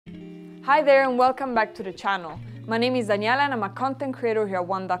Hi there and welcome back to the channel. My name is Daniela and I'm a content creator here at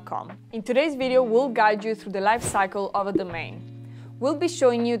One.com. In today's video, we'll guide you through the life cycle of a domain. We'll be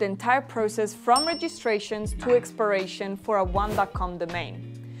showing you the entire process from registrations to expiration for a One.com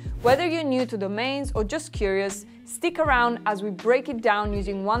domain. Whether you're new to domains or just curious, stick around as we break it down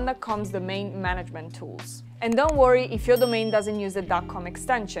using One.com's domain management tools. And don't worry if your domain doesn't use the .com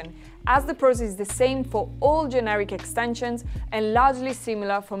extension, as the process is the same for all generic extensions and largely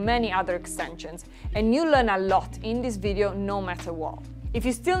similar for many other extensions, and you'll learn a lot in this video no matter what. If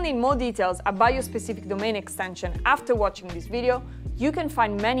you still need more details about your specific domain extension after watching this video, you can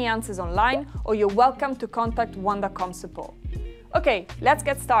find many answers online or you're welcome to contact One.com support. Okay, let's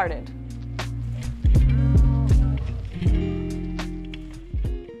get started.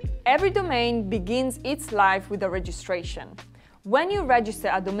 Every domain begins its life with a registration. When you register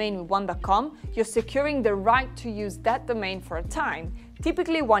a domain with One.com, you're securing the right to use that domain for a time,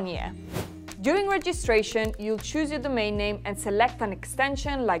 typically 1 year. During registration, you'll choose your domain name and select an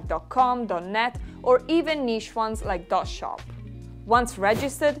extension like .com, .net, or even niche ones like .shop. Once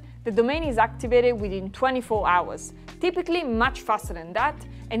registered, the domain is activated within 24 hours, typically much faster than that,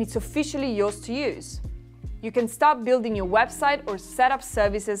 and it's officially yours to use. You can start building your website or set up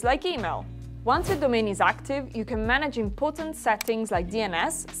services like email. Once your domain is active, you can manage important settings like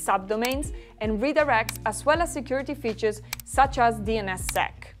DNS, subdomains, and redirects, as well as security features such as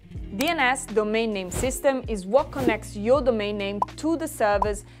DNSSEC. DNS, Domain Name System, is what connects your domain name to the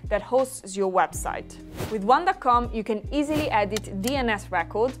servers that hosts your website. With One.com, you can easily edit DNS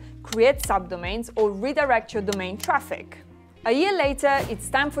records, create subdomains, or redirect your domain traffic. A year later, it's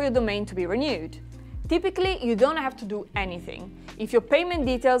time for your domain to be renewed. Typically, you don't have to do anything. If your payment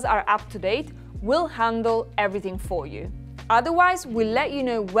details are up to date, we'll handle everything for you. Otherwise, we'll let you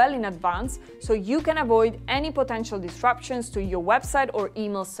know well in advance so you can avoid any potential disruptions to your website or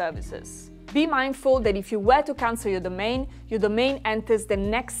email services. Be mindful that if you were to cancel your domain enters the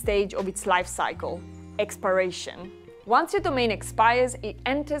next stage of its life cycle, expiration. Once your domain expires, it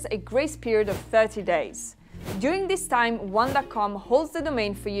enters a grace period of 30 days. During this time, One.com holds the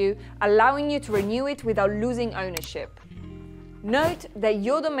domain for you, allowing you to renew it without losing ownership. Note that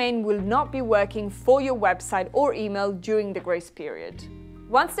your domain will not be working for your website or email during the grace period.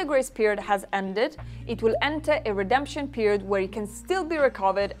 Once the grace period has ended, it will enter a redemption period where it can still be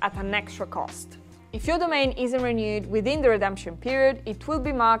recovered at an extra cost. If your domain isn't renewed within the redemption period, it will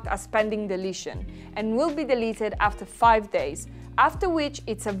be marked as pending deletion and will be deleted after 5 days, after which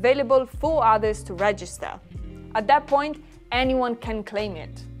it's available for others to register. At that point, anyone can claim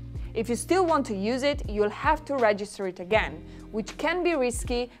it. If you still want to use it, you'll have to register it again, which can be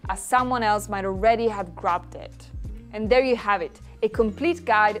risky as someone else might already have grabbed it. And there you have it, a complete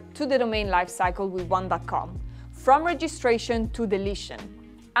guide to the domain lifecycle with One.com, from registration to deletion.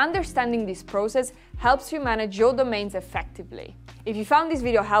 Understanding this process helps you manage your domains effectively. If you found this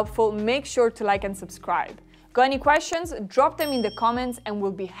video helpful, make sure to like and subscribe. Got any questions? Drop them in the comments and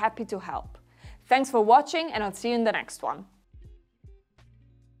we'll be happy to help. Thanks for watching and I'll see you in the next one.